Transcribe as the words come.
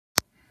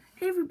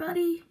Hey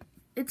everybody,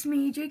 it's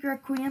me, Jake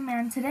Requiem,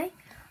 and today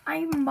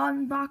I'm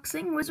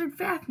unboxing Wizard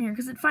Fafnir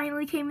because it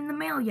finally came in the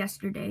mail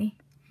yesterday.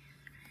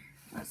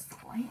 That's the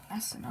light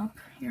messing up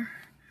here.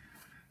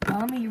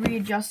 Let me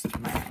readjust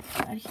my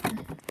iPad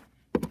here.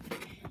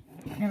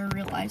 I never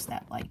realized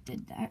that light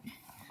did that.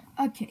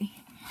 Okay,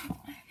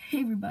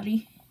 hey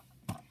everybody.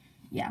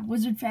 Yeah,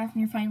 Wizard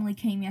Fafnir finally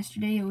came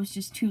yesterday. It was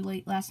just too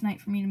late last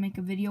night for me to make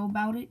a video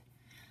about it.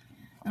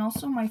 And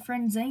also, my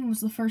friend Zane was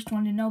the first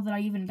one to know that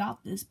I even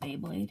got this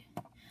Beyblade.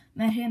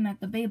 Met him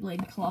at the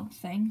Beyblade Club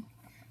thing.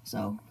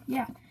 So,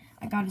 yeah,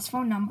 I got his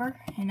phone number,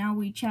 and now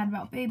we chat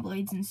about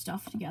Beyblades and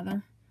stuff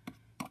together.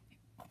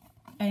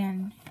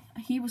 And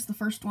he was the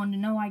first one to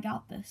know I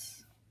got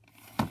this.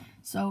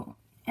 So,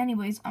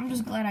 anyways, I'm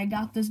just glad I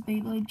got this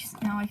Beyblade, because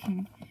now I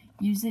can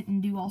use it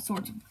and do all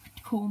sorts of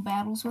cool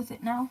battles with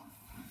it now.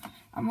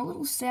 I'm a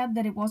little sad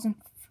that it wasn't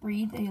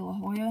Free De La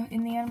Hoya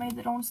in the anime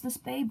that owns this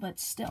Bey, but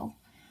still.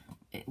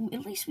 At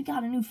least we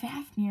got a new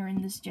Fafnir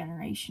in this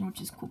generation, which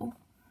is cool.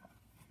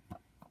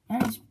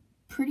 And it's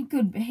pretty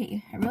good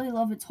Bey. I really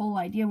love its whole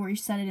idea where you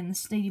set it in the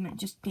stadium and it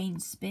just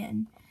gains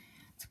spin.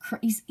 It's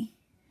crazy.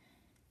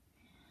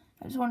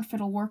 I just wonder if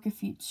it'll work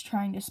if it's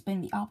trying to spin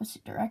the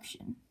opposite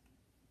direction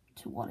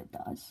to what it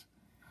does.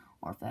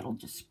 Or if that'll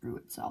just screw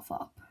itself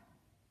up.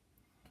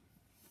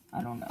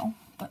 I don't know.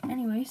 But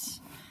anyways,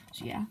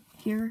 so yeah,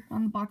 here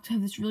on the box I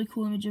have this really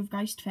cool image of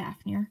Geist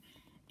Fafnir.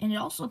 And it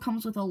also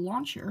comes with a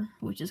launcher,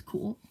 which is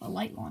cool, a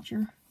light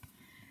launcher.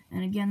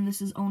 And again,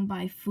 this is owned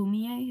by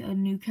Fumie, a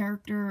new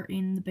character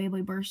in the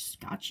Beyblade Burst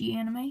Gotchi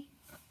anime.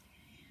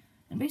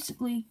 And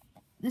basically,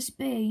 this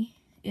Bey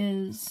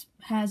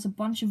has a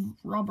bunch of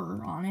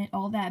rubber on it.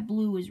 All that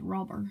blue is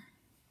rubber.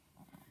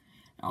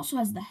 It also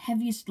has the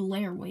heaviest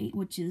layer weight,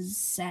 which is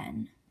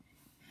Sen.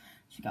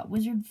 So you got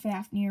Wizard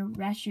Fafnir,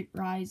 Ratchet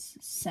Rise,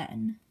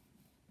 Sen.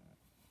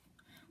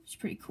 Which is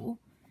pretty cool.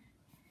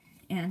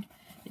 And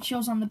it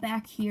shows on the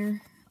back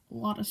here a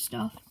lot of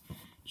stuff. It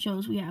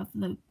shows we have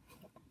the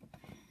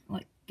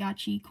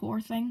Gotchi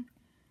core thing,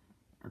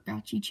 or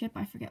Gotchi chip,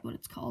 I forget what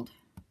it's called.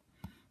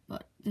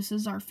 But this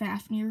is our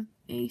Fafnir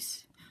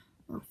base,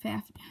 or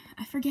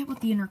I forget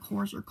what the inner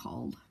cores are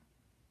called.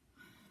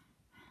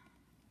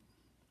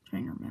 I'm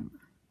trying to remember.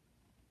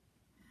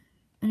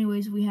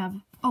 Anyways, we have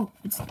our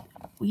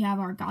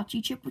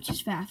Gotchi chip, which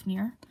is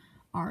Fafnir,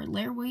 our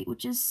layer weight,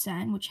 which is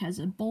Sen, which has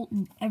a bolt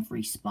in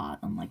every spot,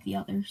 unlike the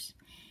others.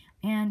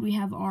 And we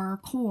have our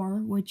core,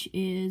 which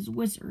is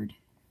Wizard.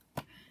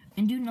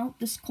 And do note,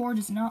 this core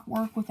does not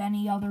work with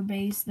any other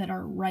bays that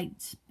are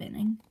right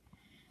spinning.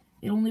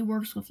 It only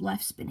works with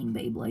left spinning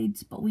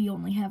Beyblades, but we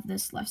only have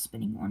this left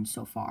spinning one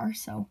so far,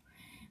 so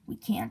we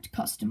can't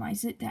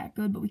customize it that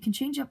good, but we can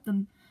change up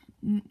the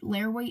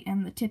layer weight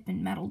and the tip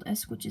and metal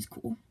disc, which is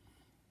cool.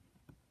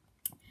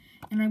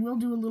 And I will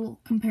do a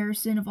little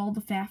comparison of all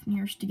the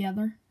Fafnirs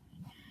together.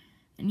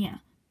 And yeah,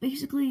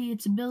 basically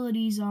its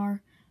abilities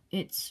are,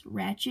 its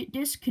ratchet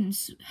disc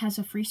has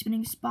a free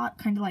spinning spot,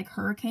 kind of like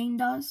Hurricane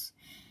does,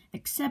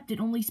 except it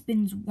only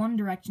spins one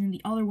direction and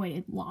the other way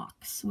it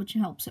locks, which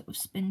helps it with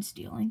spin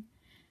stealing.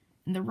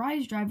 And the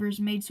rise driver is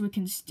made so it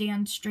can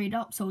stand straight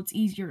up, so it's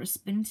easier to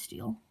spin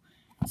steal.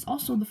 It's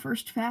also the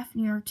first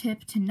Fafnir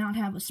tip to not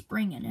have a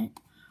spring in it,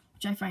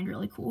 which I find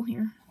really cool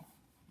here.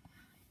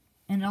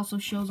 And it also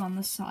shows on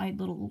the side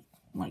little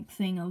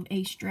thing of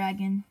Ace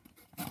Dragon,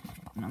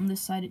 and on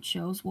this side it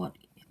shows what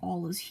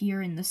all is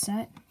here in the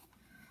set.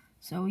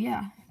 So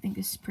yeah, I think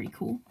this is pretty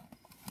cool.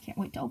 Can't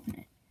wait to open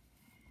it.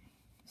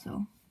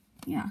 So,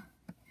 yeah.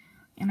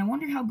 And I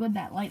wonder how good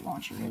that light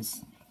launcher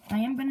is. I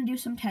am going to do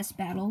some test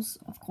battles,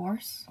 of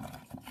course.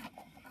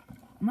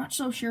 I'm not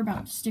so sure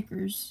about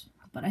stickers,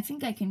 but I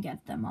think I can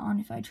get them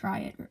on if I try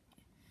it.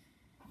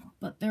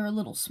 But they're a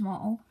little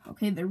small.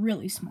 Okay, they're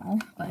really small,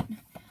 but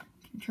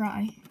I can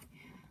try.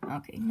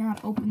 Okay, now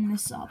to open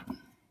this up.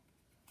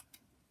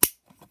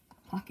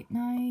 Pocket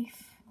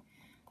knife.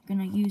 I'm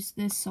gonna use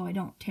this so I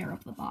don't tear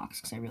up the box,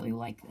 because I really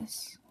like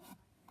this.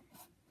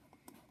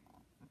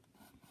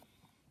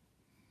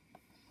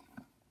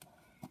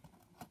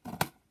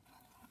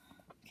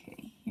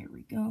 Okay, here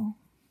we go.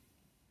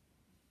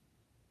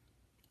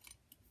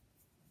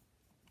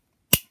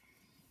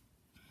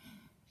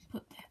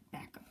 Put that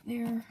back up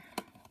there.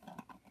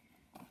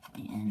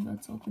 And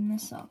let's open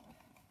this up.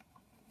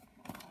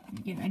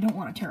 Again, I don't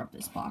want to tear up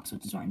this box,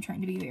 which is why I'm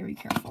trying to be very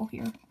careful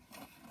here.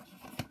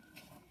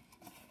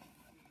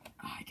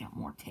 I got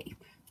more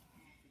tape.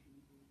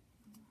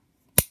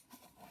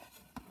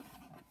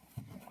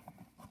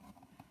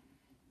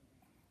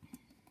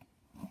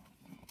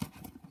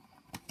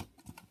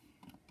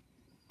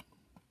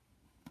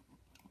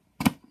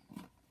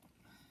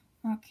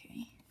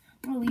 Okay,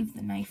 I'm going to leave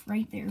the knife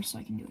right there so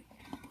I can do it.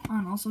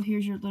 And also,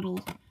 here's your little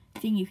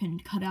thing you can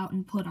cut out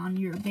and put on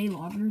your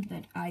Beylogger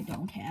that I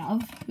don't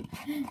have.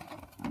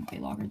 A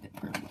Beylogger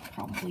that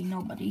probably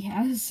nobody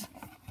has.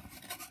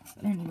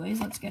 But anyways,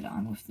 let's get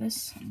on with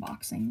this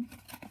unboxing.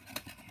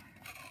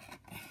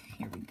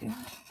 Here we go.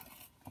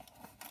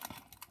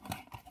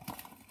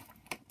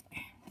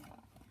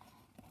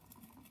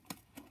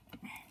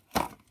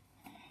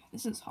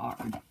 This is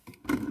hard,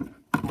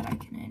 that I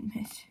can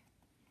admit.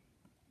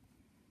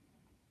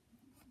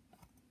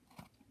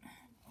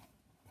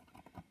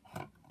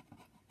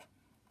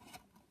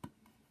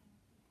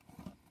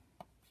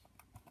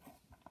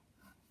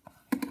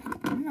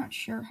 I'm not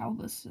sure how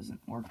this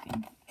isn't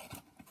working.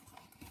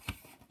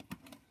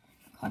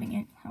 Cutting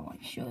it how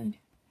I should.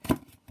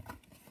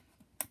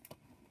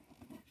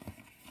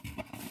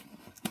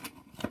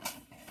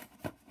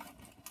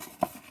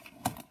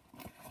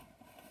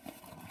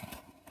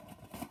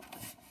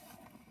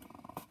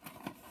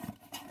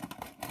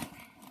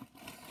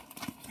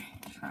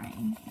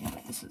 Trying, yeah,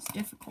 but this is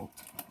difficult.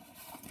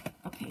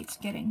 Okay, it's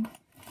getting,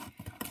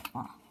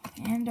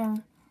 and our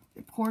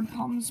cord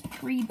comes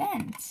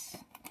pre-bent.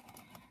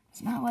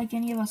 It's not like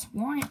any of us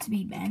want it to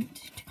be bent,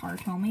 Car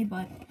told me,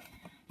 but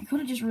you could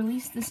have just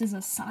released this as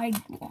a side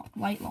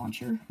light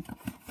launcher,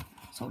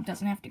 so it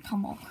doesn't have to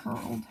come all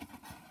curled.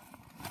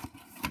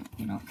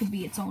 You know, it could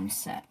be its own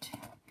set.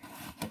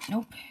 But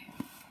nope.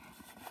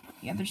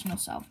 Yeah, there's no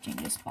salvaging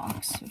this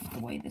box with the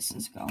way this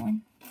is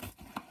going.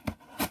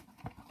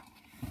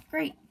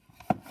 Great.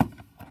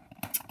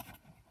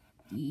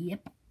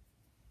 Yep.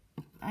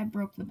 I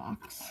broke the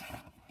box.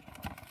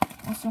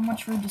 Well, so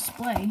much for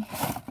display.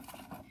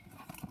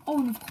 Oh,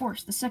 and of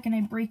course, the second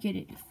I break it,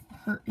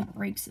 it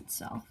breaks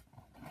itself.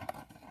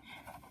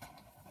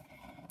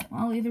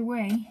 Well, either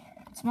way,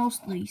 it's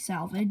mostly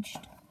salvaged.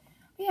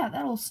 But yeah,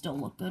 that'll still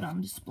look good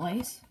on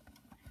displays.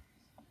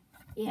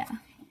 Yeah.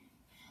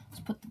 Let's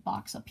put the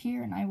box up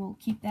here, and I will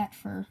keep that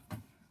for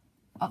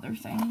other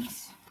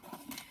things.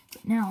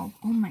 But now,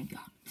 oh my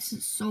god, this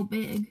is so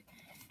big.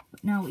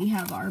 But now we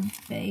have our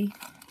bay,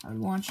 our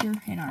launcher,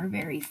 and our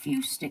very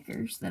few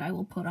stickers that I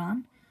will put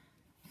on.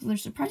 They're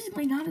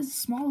surprisingly not as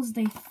small as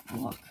they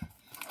look.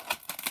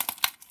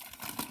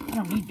 I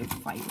don't need to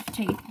fight with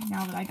tape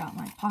now that I got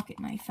my pocket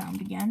knife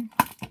found again.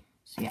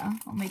 So yeah,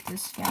 I'll make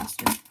this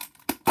faster.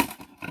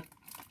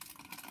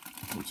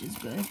 Which is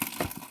good.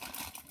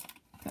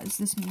 Because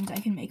this means I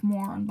can make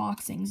more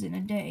unboxings in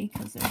a day,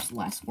 because there's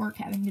less work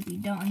having to be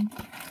done.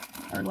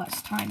 Or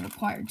less time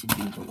required to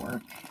do the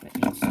work that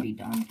needs to be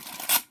done.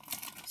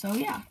 So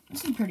yeah,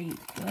 this is pretty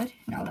good,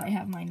 now that I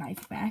have my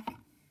knife back.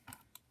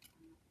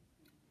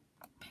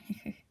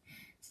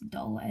 It's a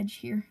dull edge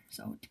here,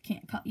 so it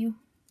can't cut you.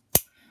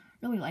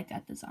 Really like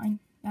that design.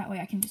 That way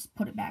I can just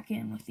put it back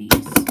in with these.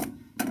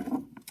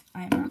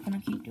 I am not going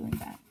to keep doing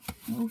that.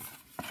 Move.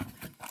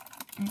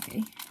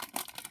 Okay.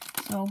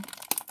 So,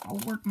 I'll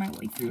work my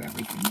way through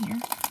everything here.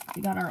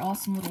 We got our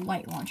awesome little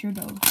light launcher,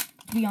 though,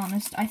 to be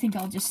honest, I think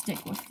I'll just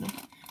stick with the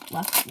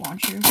left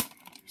launcher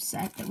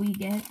set that we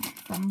get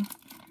from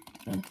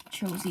the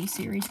Chosy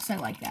series, because I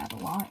like that a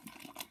lot.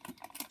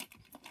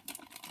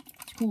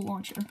 It's a cool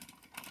launcher.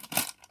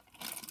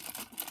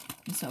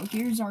 And so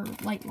here's our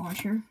light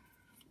launcher,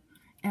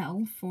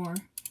 L for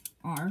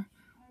our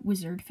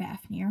wizard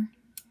Fafnir.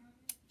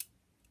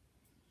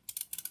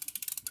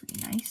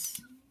 Pretty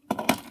nice.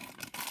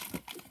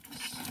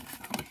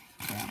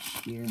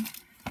 Trash here.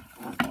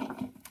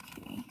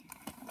 Okay.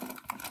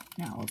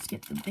 Now let's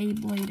get the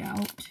Beyblade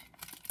out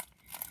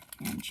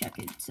and check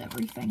it's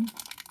everything.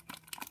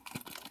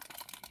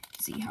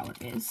 See how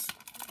it is.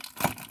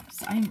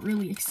 So I'm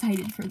really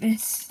excited for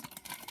this.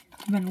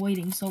 I've been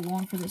waiting so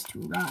long for this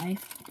to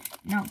arrive.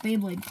 Now at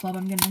Beyblade Club,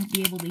 I'm gonna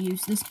be able to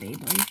use this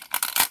Beyblade,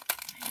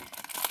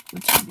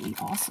 which will be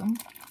awesome.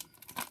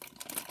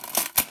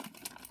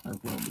 Or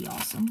will be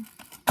awesome.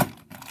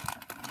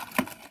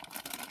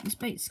 This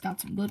bait's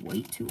got some good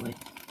weight to it.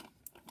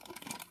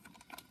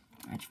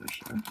 That's for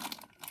sure.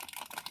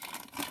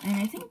 And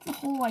I think the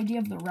whole idea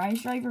of the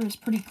rise driver is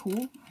pretty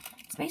cool.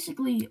 It's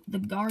basically the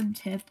guard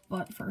tip,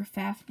 but for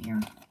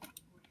Fafnir.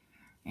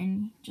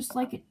 And just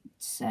like it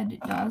said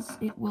it does,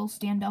 it will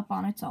stand up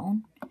on its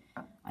own.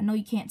 I know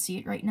you can't see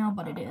it right now,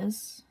 but it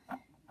is.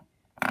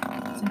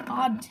 It's an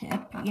odd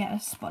tip,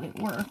 yes, but it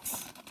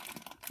works.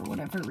 For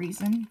whatever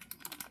reason.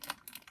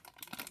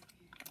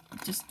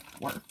 It just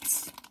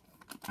works.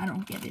 I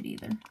don't get it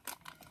either.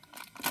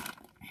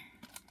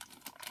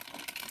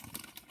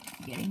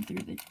 Getting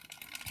through the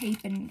tape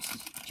and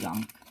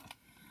junk.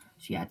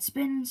 So yeah, it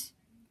spins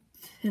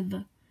to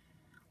the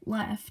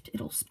left.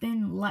 It'll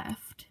spin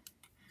left.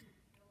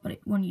 But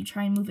when you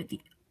try and move it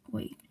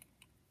wait.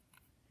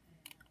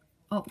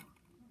 Oh.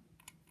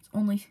 It's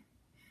only...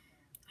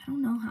 I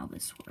don't know how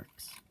this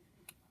works.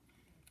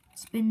 It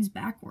spins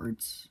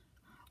backwards.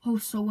 Oh,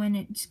 so when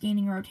it's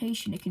gaining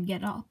rotation, it can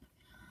get up.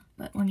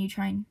 But when you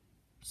try and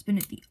spin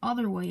it the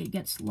other way, it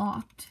gets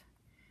locked.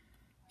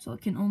 So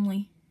it can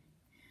only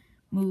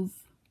move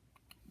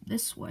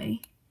this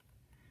way,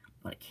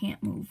 but it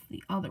can't move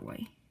the other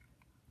way.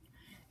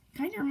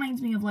 Kind of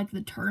reminds me of like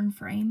the turn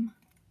frame.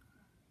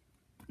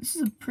 This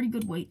is a pretty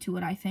good weight to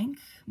it, I think.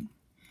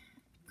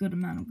 Good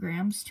amount of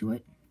grams to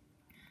it.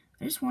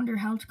 I just wonder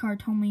how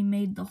Takatomi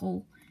made the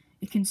whole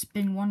it can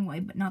spin one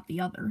way but not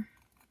the other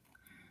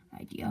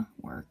idea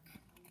work.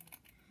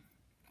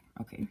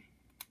 Okay.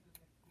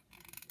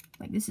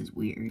 Like, this is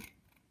weird.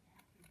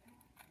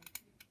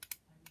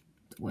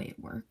 The way it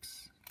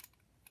works.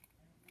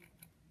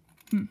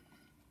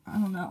 I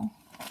don't know.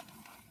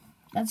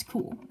 That's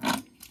cool.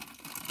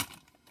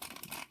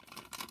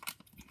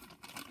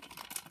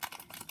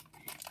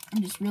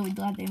 I'm just really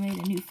glad they made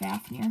a new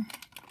Fafnir.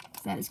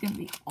 That is going to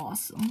be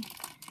awesome.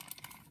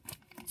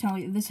 I'm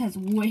telling you, this has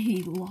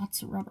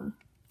lots of rubber.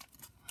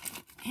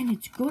 And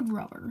it's good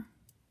rubber.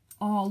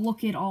 Oh,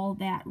 look at all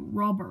that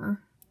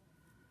rubber.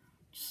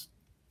 Just,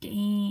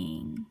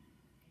 dang.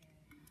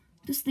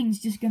 This thing's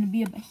just going to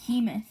be a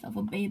behemoth of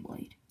a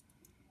Beyblade.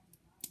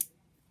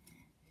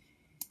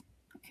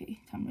 Okay,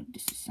 time to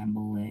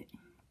disassemble it.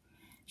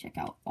 Check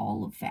out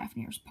all of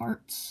Fafnir's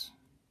parts.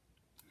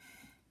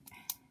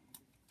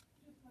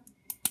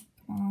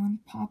 Come on,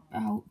 pop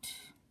out.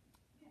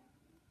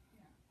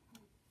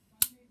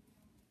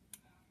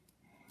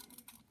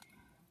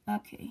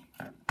 Okay,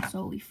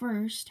 so we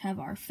first have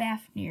our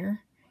Fafnir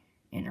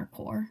inner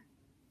core,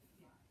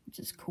 which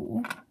is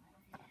cool.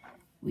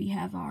 We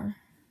have our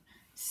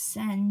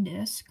Sen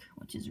disc,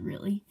 which is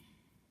really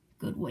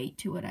good weight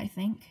to it, I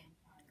think,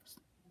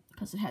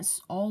 because it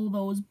has all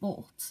those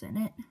bolts in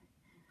it,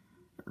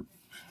 or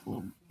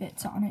little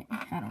bits on it,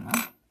 I don't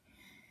know.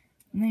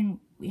 And then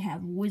we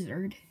have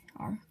Wizard,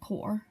 our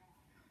core,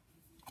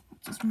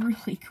 which is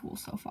really cool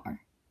so far.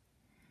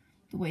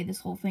 The way this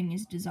whole thing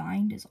is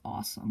designed is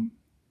awesome.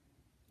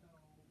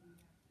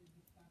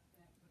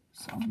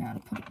 So now to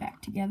put it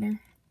back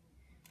together.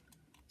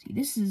 See,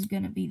 this is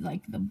going to be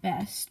like the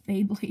best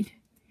Beyblade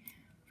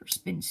for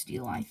spin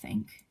steel, I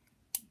think.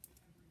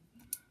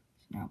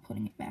 So now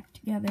putting it back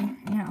together.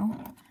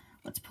 Now,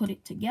 let's put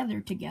it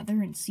together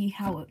and see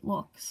how it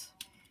looks.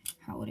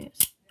 How it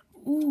is.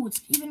 Ooh,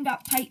 it's even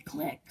got tight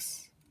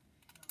clicks.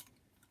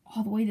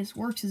 Oh, the way this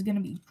works is going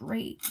to be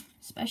great,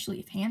 especially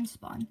if hand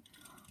spun.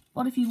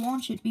 But if you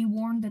launch it, be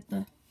warned that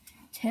the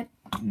tip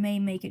may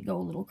make it go a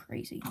little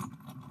crazy.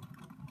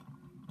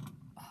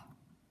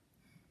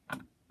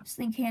 This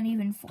thing can't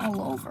even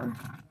fall over.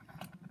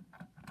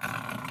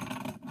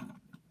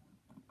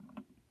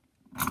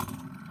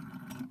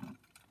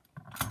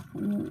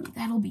 Ooh,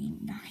 that'll be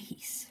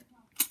nice.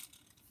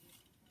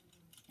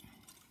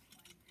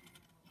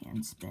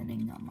 Hand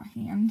spinning on my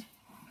hand.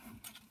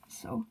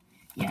 So,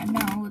 yeah,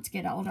 now let's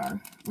get out our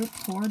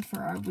ripcord for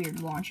our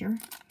weird launcher.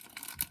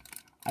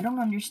 I don't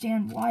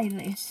understand why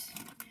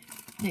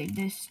they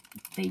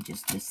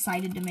just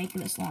decided to make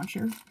this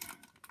launcher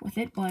with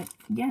it, but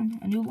again,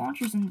 a new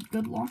launcher's a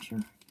good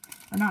launcher.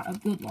 Or not a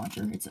good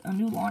launcher, it's a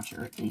new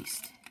launcher at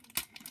least.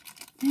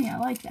 Yeah, I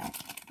like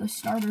that. The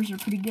starters are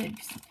pretty good,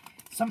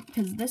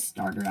 because this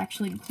starter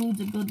actually includes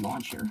a good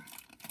launcher.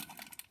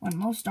 When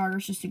most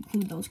starters just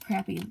include those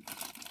crappy,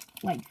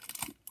 like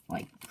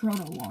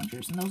proto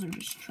launchers, and those are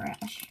just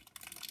trash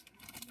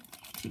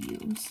to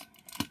use.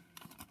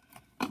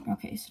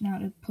 Okay, so now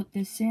to put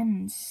this in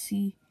and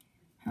see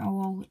how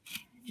all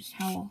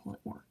it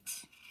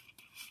works.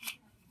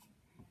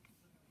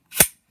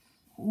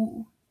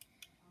 Ooh,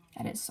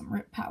 that is some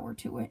rip power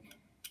to it.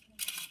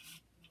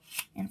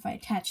 And if I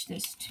attach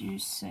this to,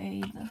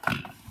 say,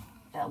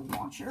 the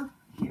launcher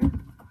here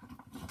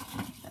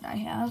that I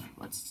have,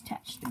 let's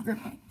attach the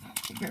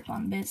grip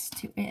on this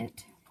to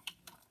it.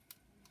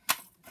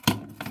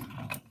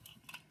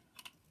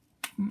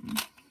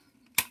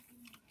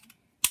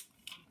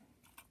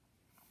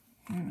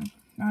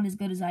 Not as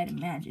good as I'd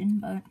imagine,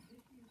 but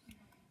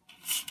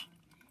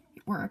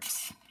it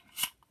works.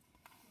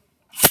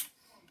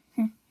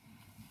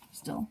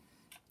 Still,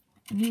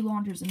 a new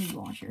launcher's a new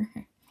launcher.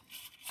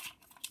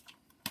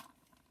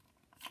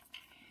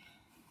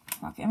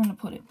 Okay, I'm going to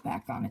put it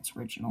back on its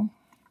original.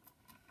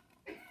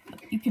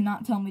 But you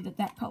cannot tell me that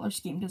that color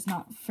scheme does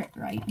not fit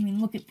right. I mean,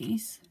 look at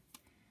these.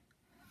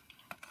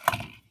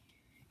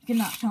 You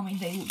cannot tell me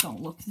they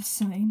don't look the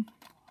same.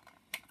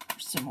 Or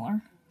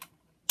similar.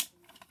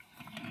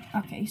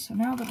 Okay, so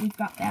now that we've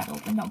got that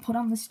opened, I'll put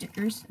on the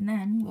stickers, and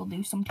then we'll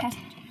do some tests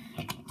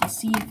to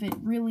see if it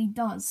really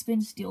does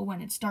spin steel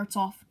when it starts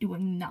off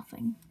doing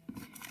nothing.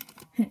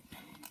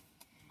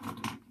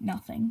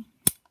 Nothing.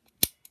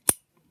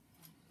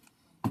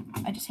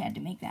 I just had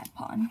to make that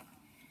pun.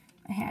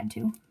 I had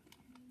to.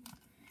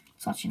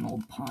 Such an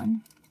old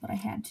pun, but I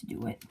had to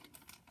do it.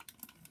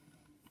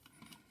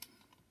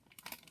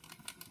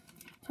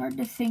 It's hard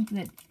to think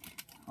that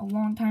a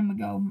long time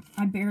ago,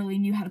 I barely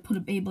knew how to put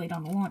a Beyblade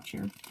on a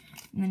launcher.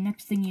 And the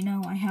next thing you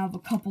know, I have a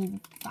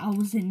couple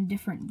thousand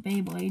different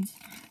Beyblades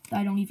that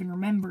I don't even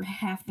remember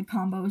half the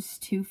combos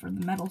to for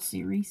the Metal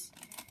Series.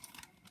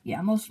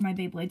 Yeah, most of my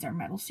Beyblades are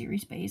Metal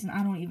Series Bays, and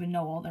I don't even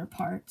know all their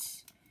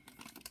parts.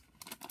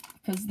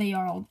 Because they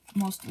are all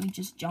mostly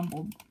just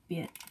jumbled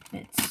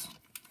bits.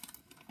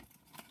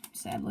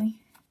 Sadly.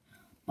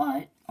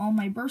 But, all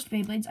my Burst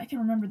Beyblades, I can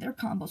remember their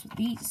combos with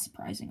these,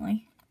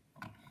 surprisingly.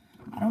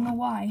 I don't know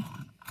why.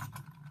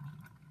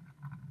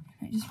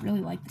 I just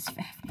really like this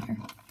Fafnir.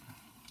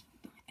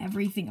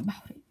 Everything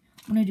about it.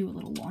 I'm going to do a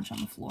little launch on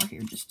the floor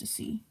here just to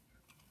see.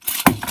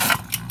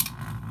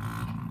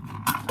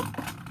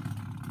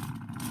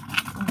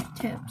 When it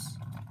tips.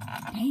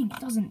 Dang, it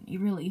doesn't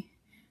really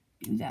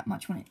do that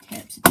much when it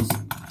tips. It just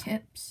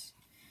tips,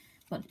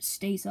 but it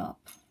stays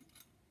up.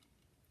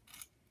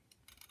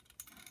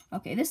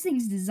 Okay, this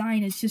thing's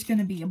design is just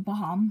gonna be a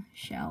bomb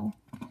shell.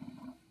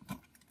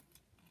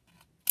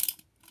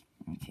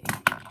 Okay.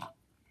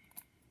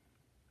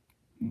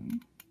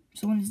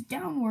 So when it's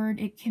downward,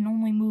 it can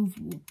only move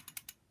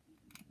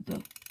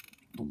the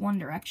one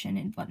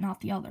direction, but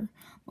not the other.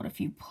 But if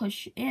you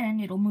push in,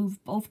 it'll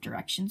move both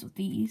directions with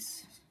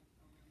these.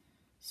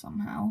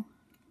 Somehow.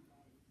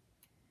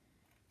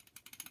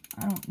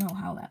 I don't know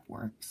how that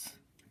works,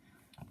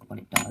 but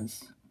it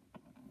does.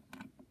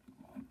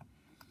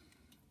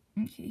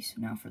 Okay, so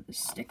now for the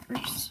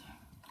stickers.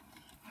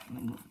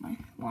 Let me move my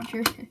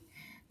launcher.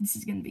 This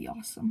is gonna be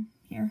awesome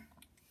here.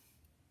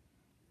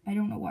 I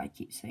don't know why I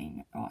keep saying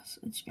it.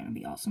 Awesome. It's gonna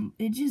be awesome.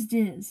 It just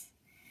is.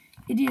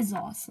 It is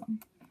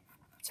awesome.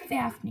 It's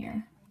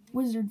Fafnir.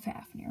 Wizard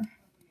Fafnir.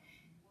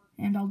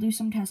 And I'll do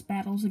some test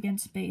battles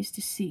against Base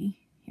to see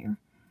here.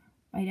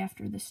 Right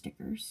after the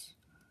stickers.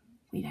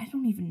 Wait, I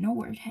don't even know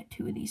where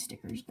 2 of these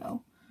stickers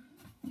go.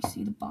 Let me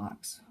see the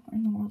box. Where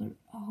in the world are...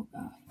 Oh,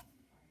 God.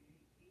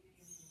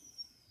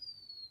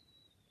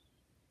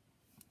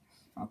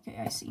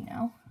 Okay, I see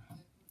now.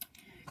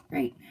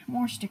 Great.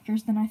 More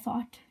stickers than I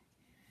thought.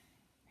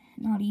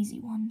 Not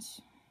easy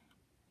ones.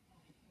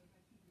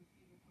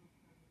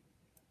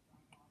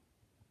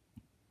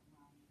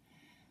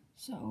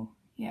 So,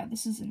 yeah,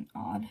 this is an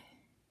odd...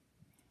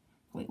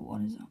 Wait,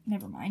 what is...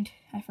 Never mind.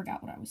 I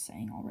forgot what I was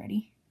saying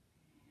already.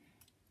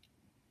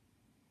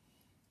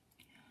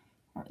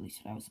 Or at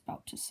least what I was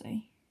about to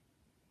say.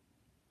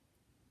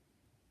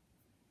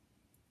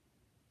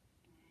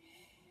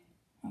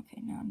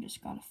 Okay, now I'm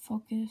just gotta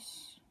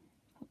focus.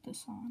 Put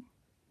this on.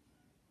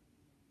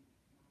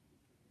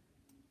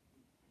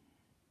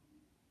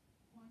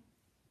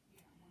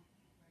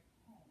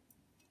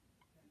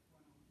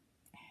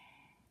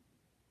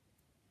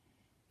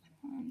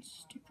 Come on,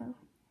 sticker.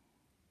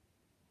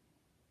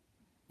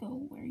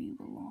 Go where you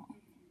belong.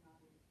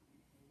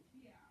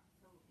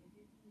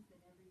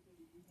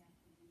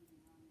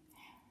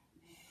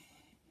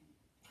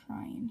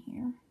 Trying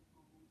here.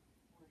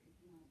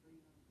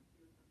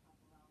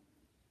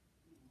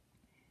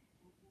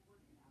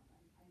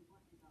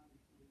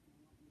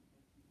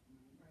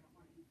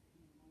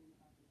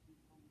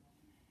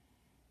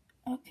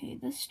 Okay,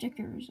 the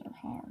stickers are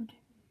hard.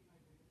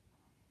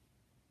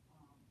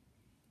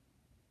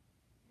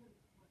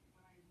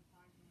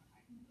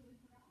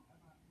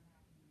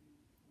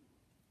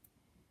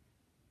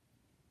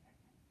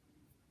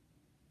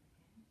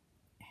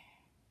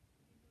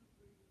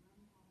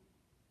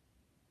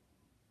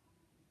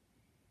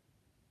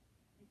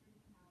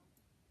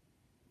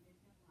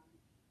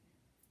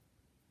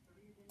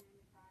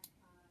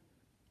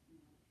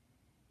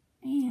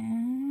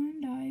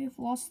 And I've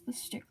lost the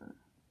sticker.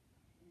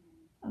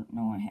 Or,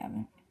 no, I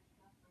haven't.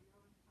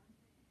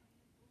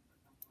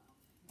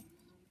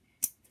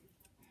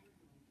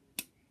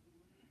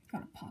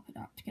 Gotta pop it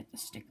out to get the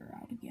sticker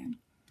out again.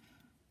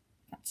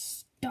 Got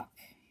stuck.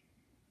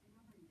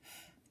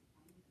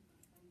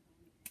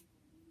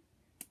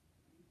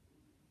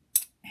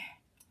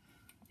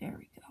 There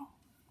we go.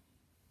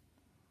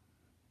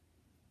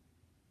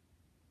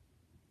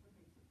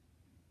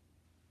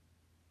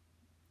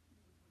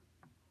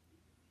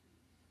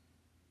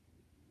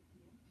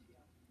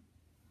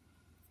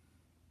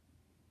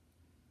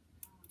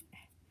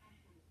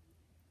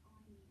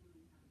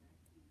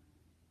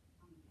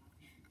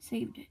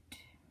 Saved it.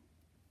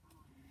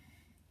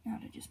 Now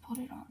to just put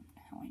it on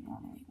how I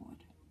normally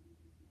would.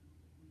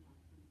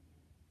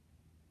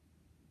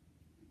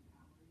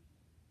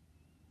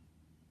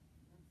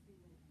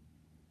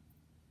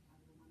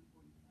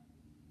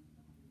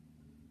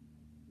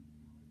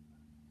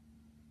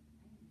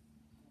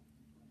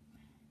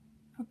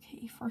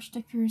 Okay, first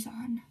sticker is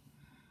on.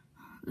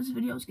 This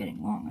video is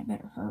getting long, I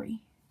better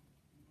hurry.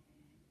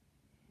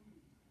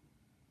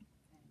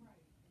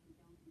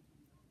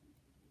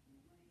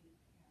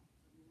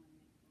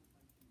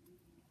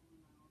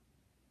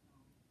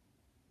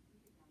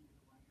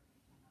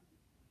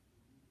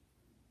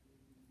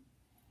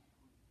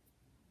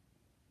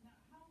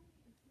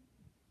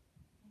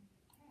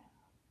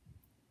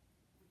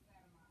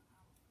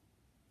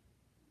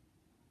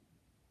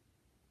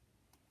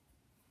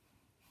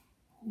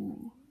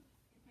 Ooh.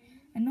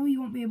 I know you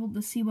won't be able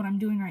to see what I'm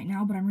doing right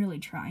now, but I'm really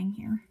trying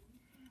here.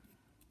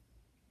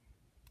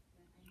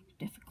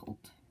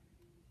 Difficult.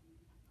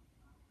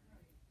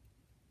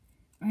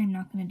 I'm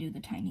not going to do the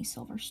tiny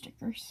silver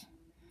stickers.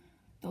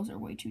 Those are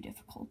way too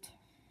difficult.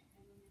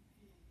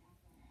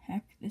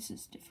 Heck, this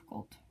is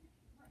difficult.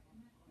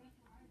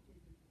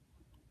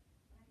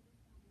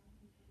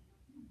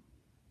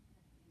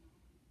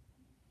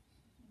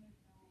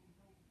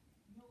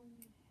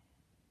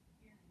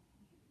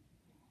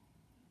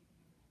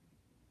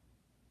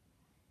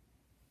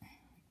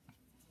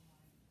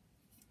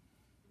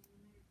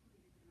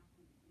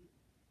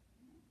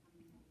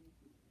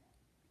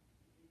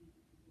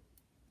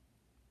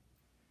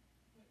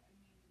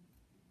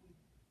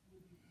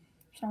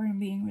 Sorry I'm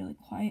being really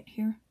quiet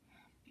here.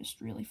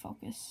 Just really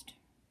focused.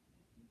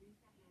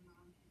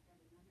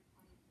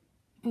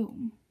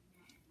 Boom.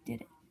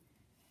 Did it.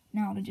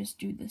 now to just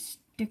do the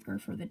sticker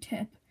for the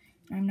tip.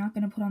 And I'm not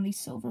going to put on these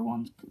silver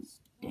ones because,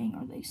 dang,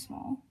 are they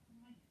small.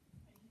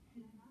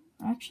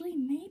 Actually,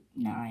 maybe,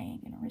 nah, I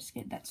ain't going to risk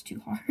it. That's too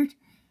hard.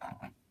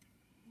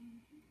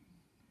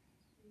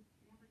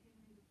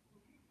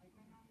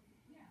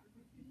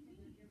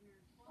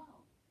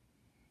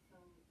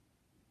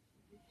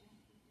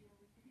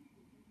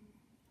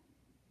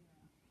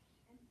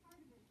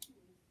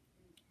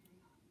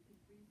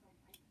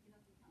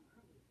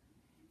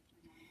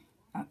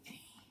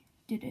 Okay,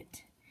 did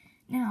it.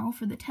 Now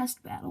for the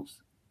test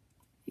battles.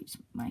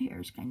 My hair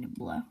is kind of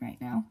blue right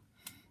now.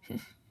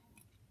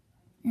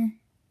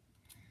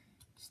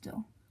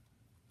 Still.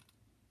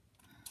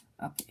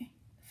 Okay,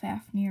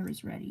 Fafnir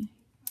is ready.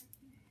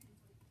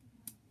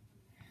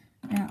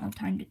 Now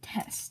time to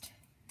test.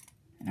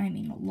 And I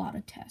mean a lot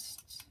of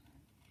tests.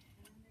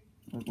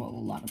 Well, a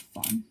lot of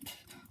fun.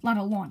 A lot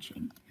of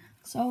launching.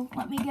 So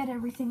let me get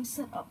everything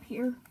set up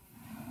here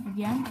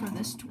again for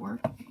this to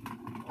work.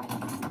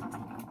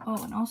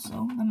 Oh, and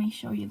also, let me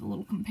show you the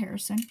little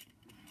comparison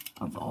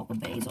of all the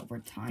bays over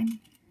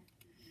time.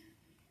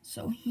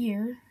 So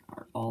here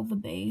are all the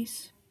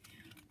bays.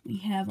 We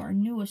have our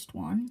newest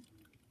one,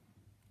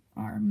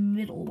 our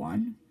middle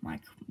one.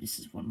 This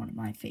is one of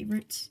my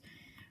favorites,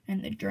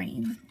 and the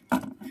drain.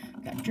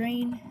 Got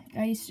drain,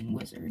 geist, and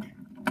wizard.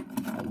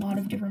 A lot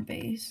of different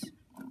bays.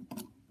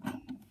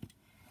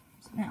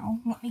 So now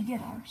let me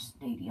get our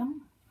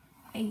stadium.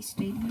 A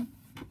stadium.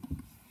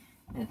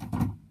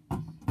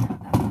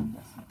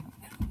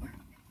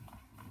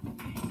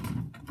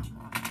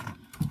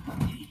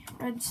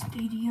 Red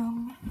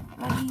stadium,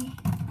 ready.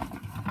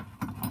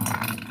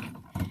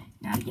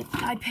 Now to get the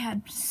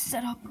iPad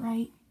set up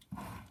right.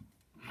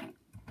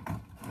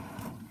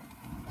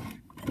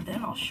 And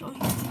then I'll show you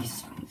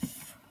these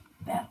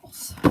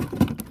battles.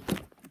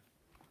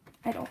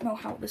 I don't know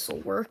how this will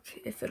work,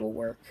 if it'll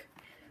work.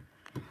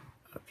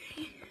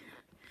 Okay.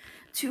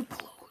 Too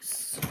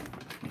close.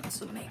 Need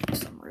to make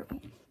some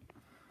room.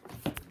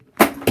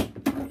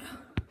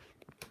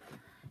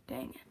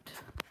 Dang it.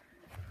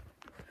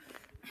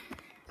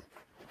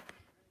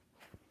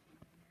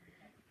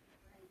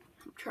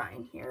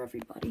 Trying here,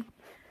 everybody.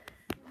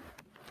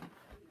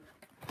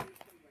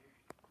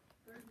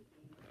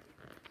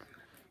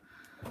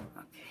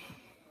 Okay.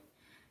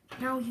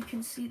 Now you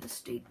can see the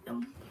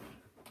stadium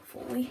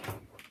fully.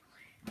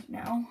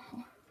 Now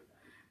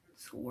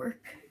this will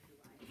work.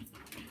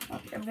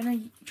 Okay, I'm gonna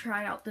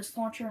try out this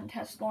launcher and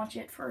test launch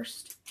it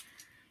first.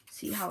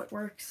 See how it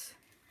works.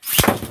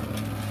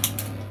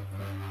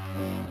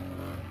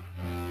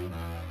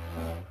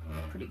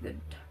 Pretty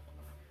good.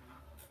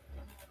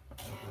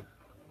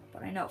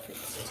 But I know if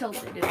it's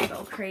tilted, it'll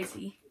go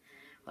crazy.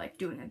 Like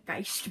doing a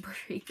geist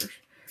break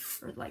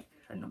or like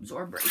an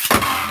absorb break.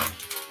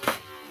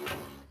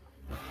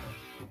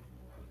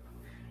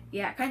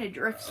 Yeah, it kind of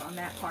drifts on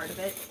that part of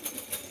it.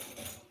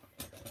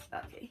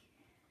 Okay.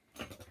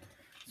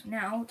 So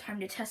now, time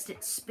to test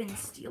its spin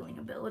stealing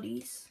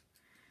abilities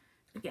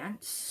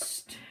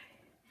against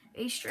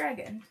Ace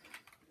Dragon.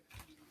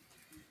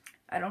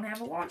 I don't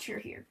have a launcher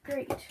here.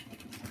 Great.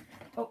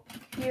 Oh,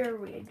 here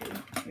we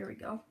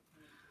go.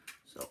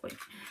 So wait.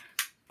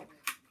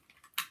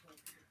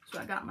 So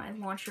I got my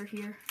launcher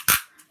here.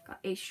 Got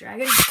Ace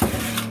Dragon.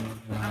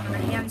 I'm gonna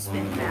hand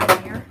spin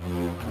fafnir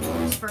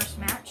this first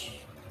match.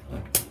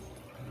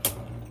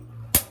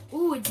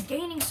 Ooh, it's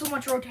gaining so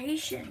much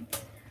rotation.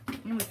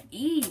 And with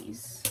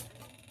ease.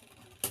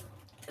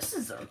 This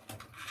is a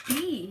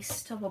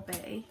beast of a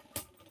bay.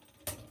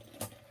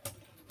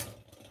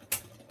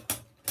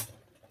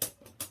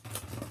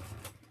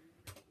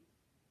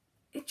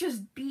 It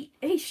just beat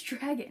Ace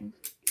Dragon.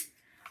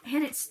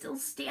 And it's still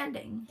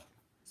standing.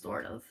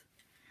 Sort of.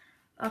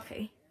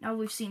 Okay, now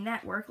we've seen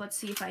that work. Let's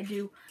see if I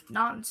do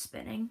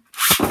non-spinning.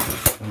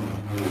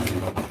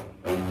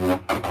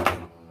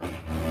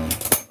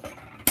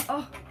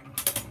 Oh,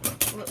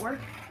 will it work?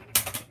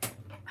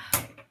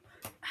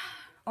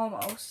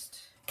 Almost.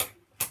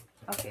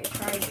 Okay,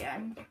 try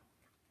again.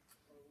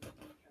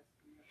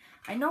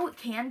 I know it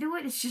can do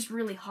it, it's just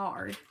really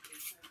hard.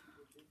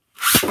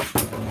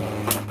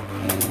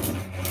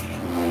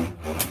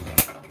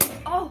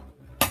 Oh!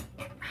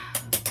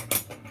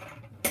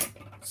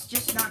 It's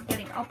just not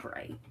getting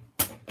upright.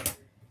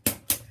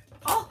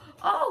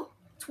 Oh!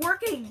 It's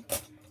working!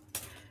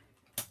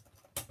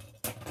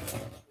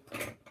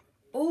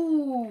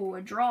 Oh,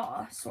 a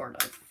draw,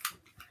 sort of.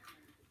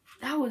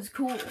 That was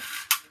cool.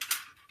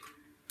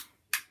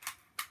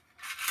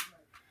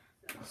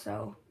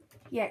 So,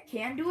 yeah, it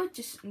can do it,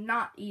 just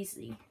not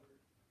easy.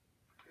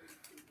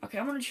 Okay,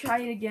 I'm gonna try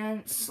it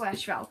again,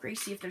 slash Valkyrie,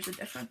 see if there's a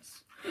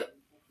difference.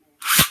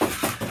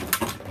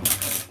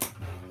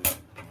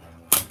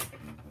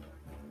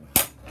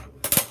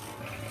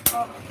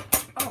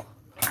 Oh,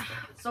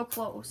 so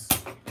close.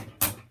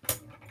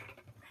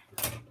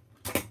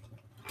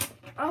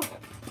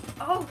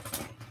 Oh,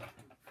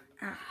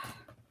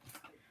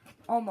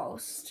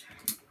 almost.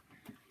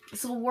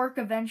 This will work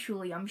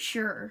eventually, I'm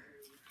sure.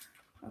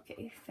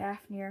 Okay,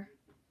 Fafnir,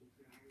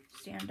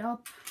 stand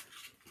up.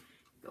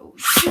 Go.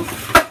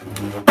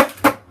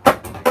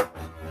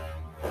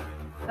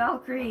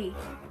 Valkyrie,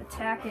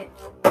 attack it.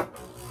 You're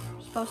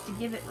supposed to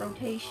give it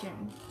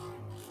rotation.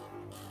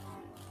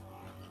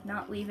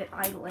 Not leave it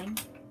idling.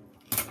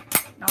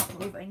 Not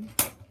moving.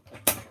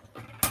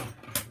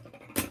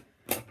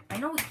 I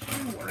know it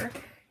can work.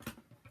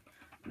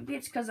 Maybe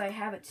it's because I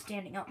have it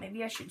standing up.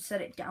 Maybe I should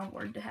set it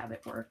downward to have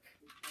it work.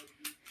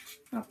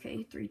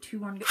 Okay, 3, 2,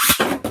 1, go.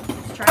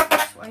 Let's try it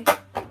this way.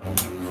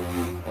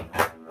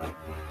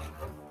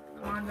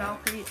 Come on,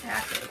 Valkyrie,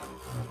 attack it.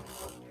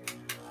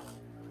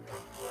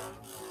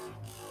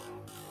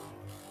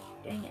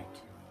 Dang it.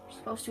 You're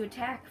supposed to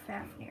attack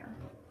Fafnir.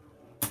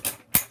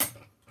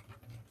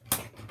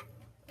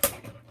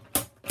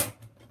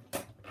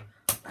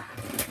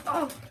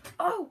 Oh!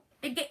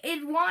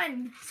 It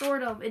won,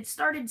 sort of. It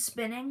started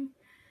spinning,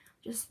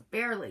 just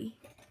barely.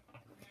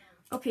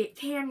 Okay, it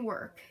can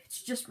work.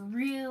 It's just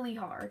really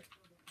hard.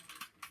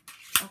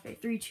 Okay,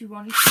 3, 2,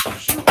 1,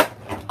 shoot.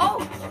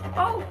 Oh!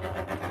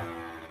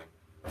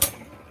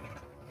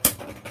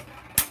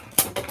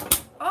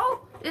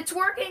 Oh! It's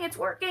working, it's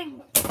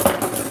working!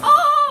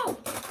 Oh!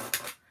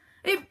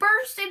 It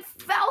bursted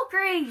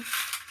Valkyrie!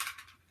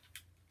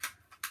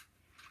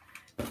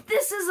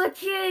 This is a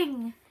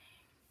king!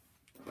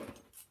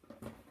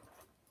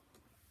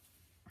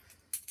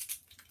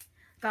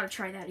 Gotta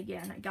try that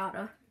again, I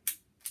gotta.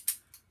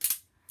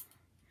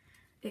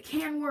 It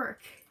can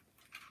work.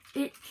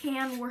 It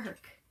can work.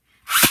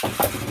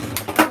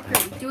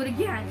 Okay, do it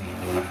again.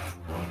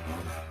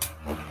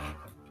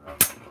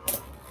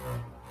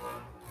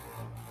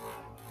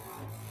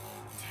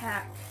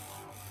 Attack.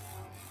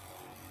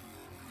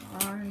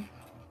 Come on.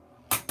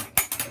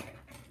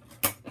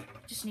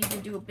 Just need to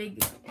do a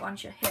big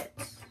bunch of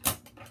hits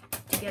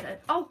to get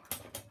it. Oh!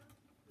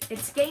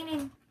 It's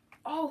gaining.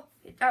 Oh,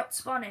 it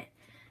outspun it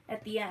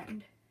at the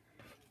end.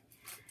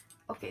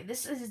 Okay,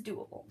 this is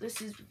doable.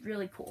 This is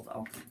really cool,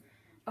 though.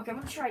 Okay, I'm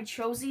gonna try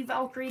Chozy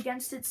Valkyrie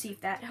against it, see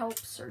if that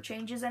helps or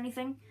changes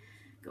anything.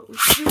 Go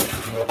shoot.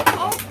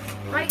 Oh!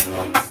 Right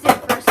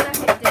instant for a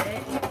second did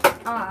it.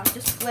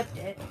 Just flipped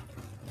it.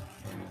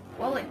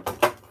 Well, it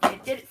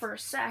did it for a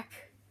sec.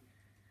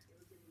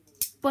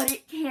 But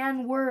it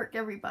can work,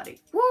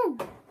 everybody. Woo!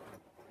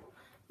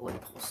 What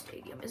the whole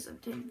stadium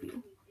isn't in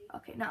view.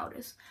 Okay, now it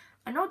is.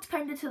 I know it's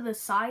kind of to the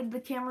side the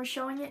camera's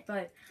showing it,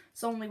 but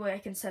it's the only way I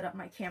can set up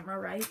my camera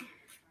right.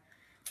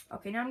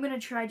 Okay, now I'm going to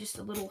try just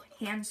a little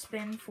hand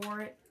spin for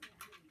it.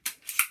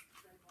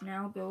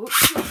 Now go.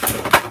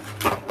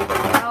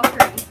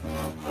 Valkyrie.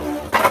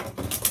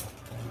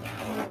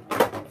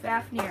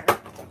 Fafnir.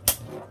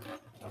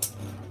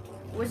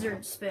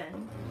 Wizard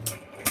spin.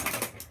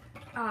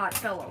 Ah, it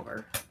fell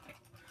over.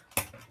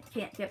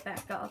 Can't get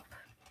back up.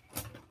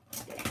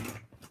 Dang.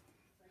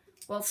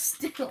 Well,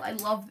 still, I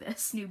love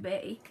this new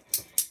bay.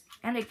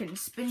 And it can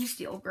spin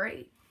steel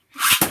great.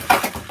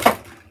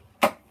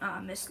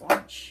 Missed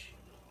launch.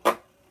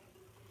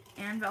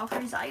 And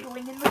Valkyrie's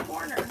idling in the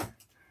corner.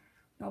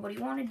 Nobody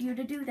wanted you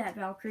to do that,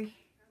 Valkyrie.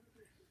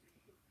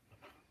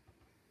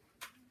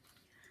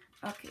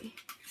 Okay.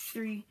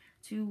 3,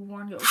 2,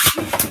 1, go. The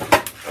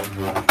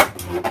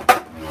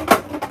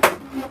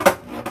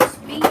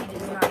speed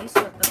is nice,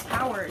 but the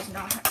power is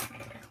not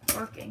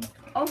working.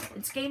 Oh,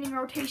 it's gaining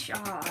rotation.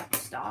 Ah, it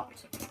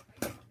stopped.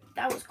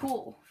 That was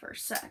cool for a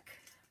sec.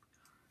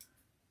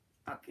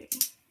 Okay.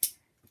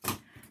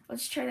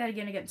 Let's try that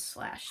again against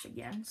Slash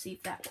again. See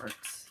if that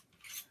works.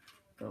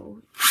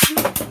 Go.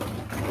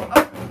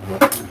 Oh!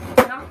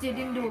 Knocked it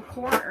into a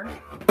corner.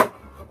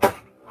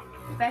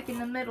 Back in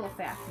the middle,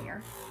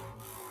 Fafnir.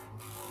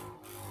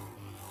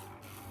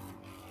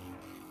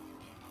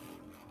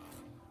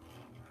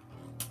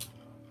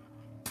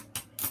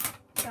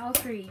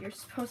 Valkyrie, you're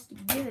supposed to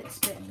get it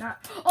spin,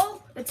 not...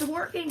 Oh! It's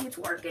working! It's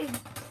working!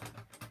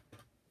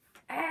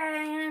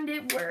 And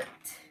it worked.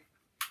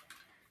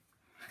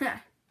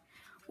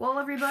 Well,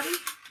 everybody,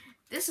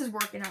 this is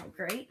working out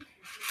great.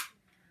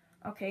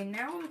 Okay,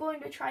 now I'm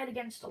going to try it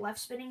against the left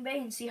spinning bay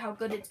and see how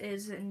good it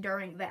is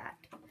enduring that.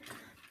 I'm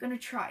going to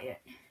try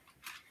it.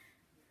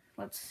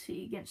 Let's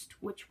see against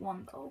which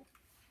one, though.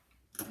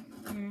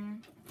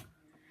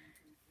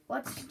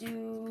 Let's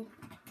do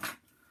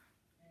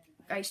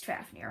Geist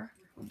Fafnir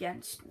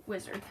against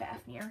Wizard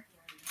Fafnir.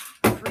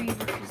 Free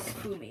versus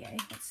Fumier.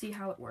 Let's see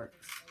how it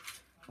works.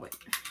 Wait,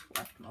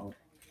 left mode.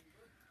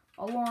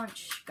 I'll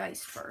launch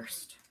Geist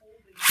first.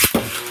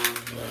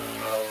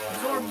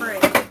 Absorb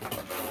break.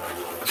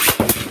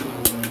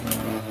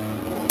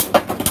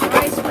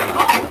 Geist break.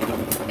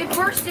 Oh! It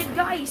bursted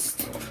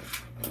Geist!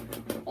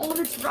 All of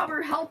its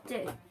rubber helped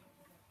it.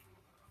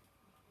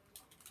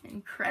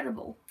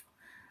 Incredible.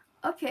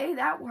 Okay,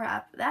 that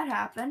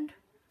happened.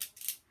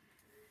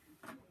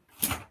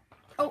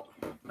 Oh,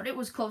 but it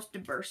was close to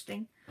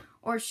bursting.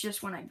 Or it's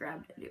just when I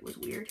grabbed it, it was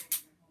weird.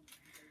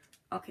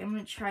 Okay, I'm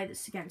going to try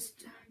this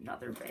against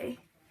another bay.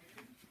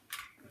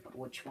 But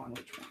which one?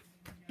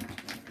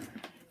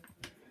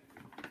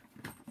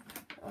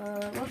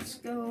 Let's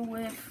go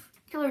with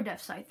Killer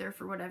Death Scyther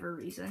for whatever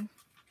reason.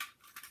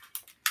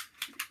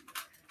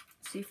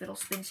 See if it'll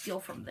spin steel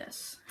from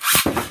this.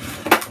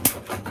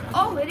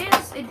 Oh, it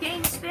is. It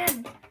gained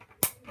spin.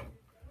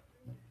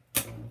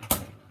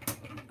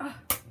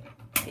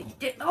 It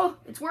did. Oh,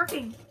 it's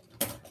working.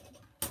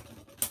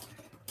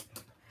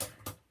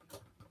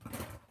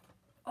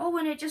 Oh,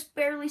 and it just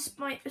barely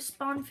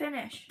spun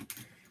finish.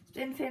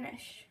 Spin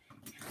finish.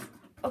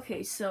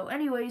 Okay, so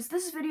anyways,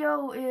 this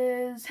video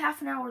is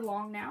half an hour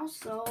long now,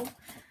 so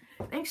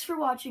thanks for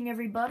watching,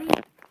 everybody,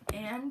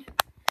 and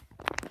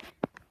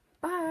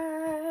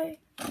bye!